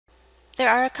There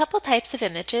are a couple types of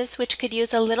images which could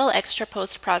use a little extra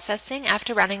post-processing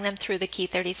after running them through the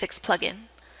KEY36 plugin.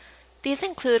 These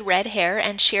include red hair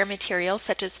and sheer material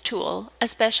such as tulle,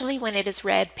 especially when it is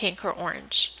red, pink, or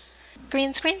orange.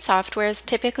 Green screen softwares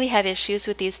typically have issues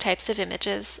with these types of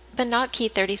images, but not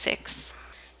KEY36.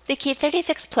 The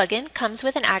KEY36 plugin comes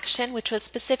with an action which was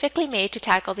specifically made to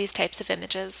tackle these types of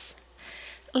images.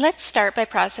 Let's start by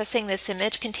processing this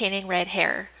image containing red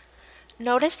hair.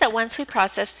 Notice that once we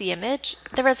process the image,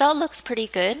 the result looks pretty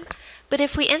good, but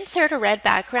if we insert a red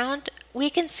background, we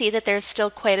can see that there's still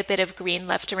quite a bit of green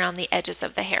left around the edges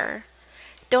of the hair.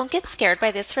 Don't get scared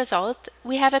by this result.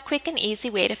 We have a quick and easy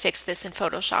way to fix this in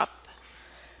Photoshop.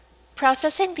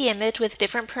 Processing the image with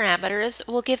different parameters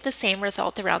will give the same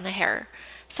result around the hair,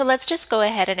 so let's just go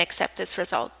ahead and accept this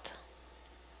result.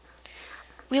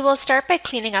 We will start by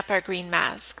cleaning up our green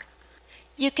mask.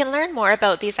 You can learn more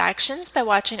about these actions by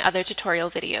watching other tutorial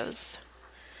videos.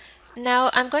 Now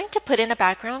I'm going to put in a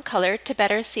background color to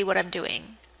better see what I'm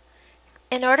doing.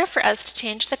 In order for us to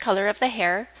change the color of the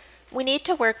hair, we need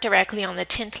to work directly on the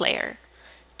tint layer.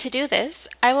 To do this,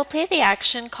 I will play the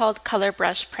action called Color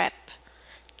Brush Prep.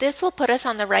 This will put us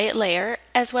on the right layer,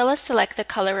 as well as select the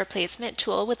color replacement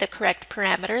tool with the correct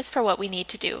parameters for what we need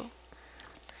to do.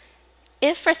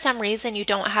 If for some reason you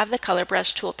don't have the Color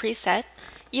Brush tool preset,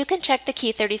 you can check the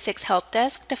KEY36 help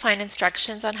desk to find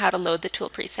instructions on how to load the tool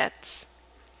presets.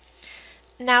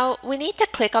 Now we need to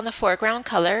click on the foreground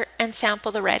color and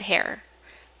sample the red hair.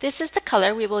 This is the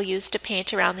color we will use to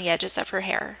paint around the edges of her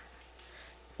hair.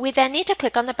 We then need to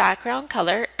click on the background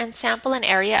color and sample an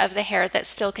area of the hair that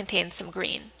still contains some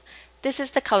green. This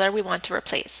is the color we want to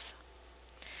replace.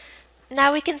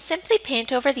 Now we can simply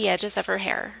paint over the edges of her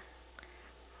hair.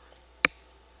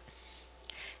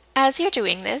 As you're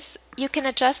doing this, you can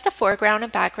adjust the foreground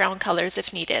and background colors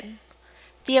if needed.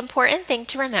 The important thing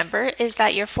to remember is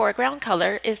that your foreground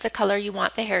color is the color you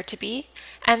want the hair to be,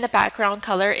 and the background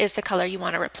color is the color you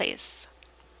want to replace.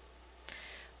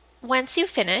 Once you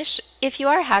finish, if you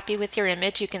are happy with your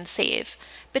image, you can save,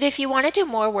 but if you want to do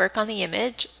more work on the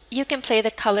image, you can play the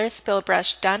Color Spill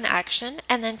Brush Done action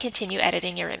and then continue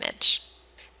editing your image.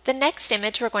 The next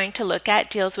image we're going to look at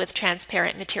deals with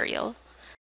transparent material.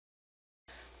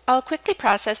 I'll quickly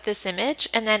process this image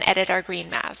and then edit our green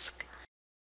mask.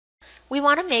 We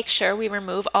want to make sure we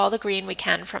remove all the green we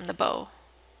can from the bow.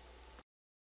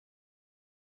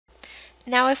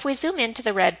 Now if we zoom into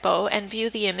the red bow and view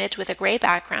the image with a gray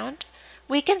background,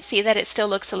 we can see that it still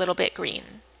looks a little bit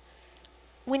green.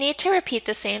 We need to repeat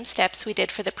the same steps we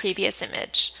did for the previous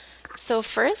image. So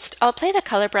first, I'll play the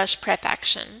Color Brush Prep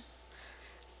action.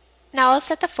 Now I'll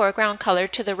set the foreground color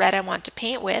to the red I want to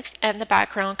paint with and the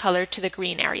background color to the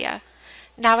green area.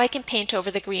 Now I can paint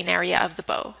over the green area of the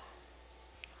bow.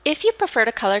 If you prefer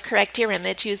to color correct your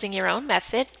image using your own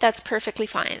method, that's perfectly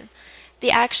fine.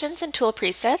 The actions and tool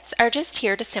presets are just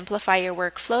here to simplify your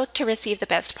workflow to receive the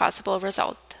best possible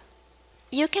result.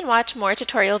 You can watch more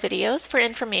tutorial videos for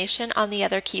information on the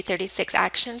other KEY36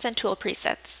 actions and tool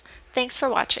presets. Thanks for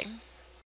watching.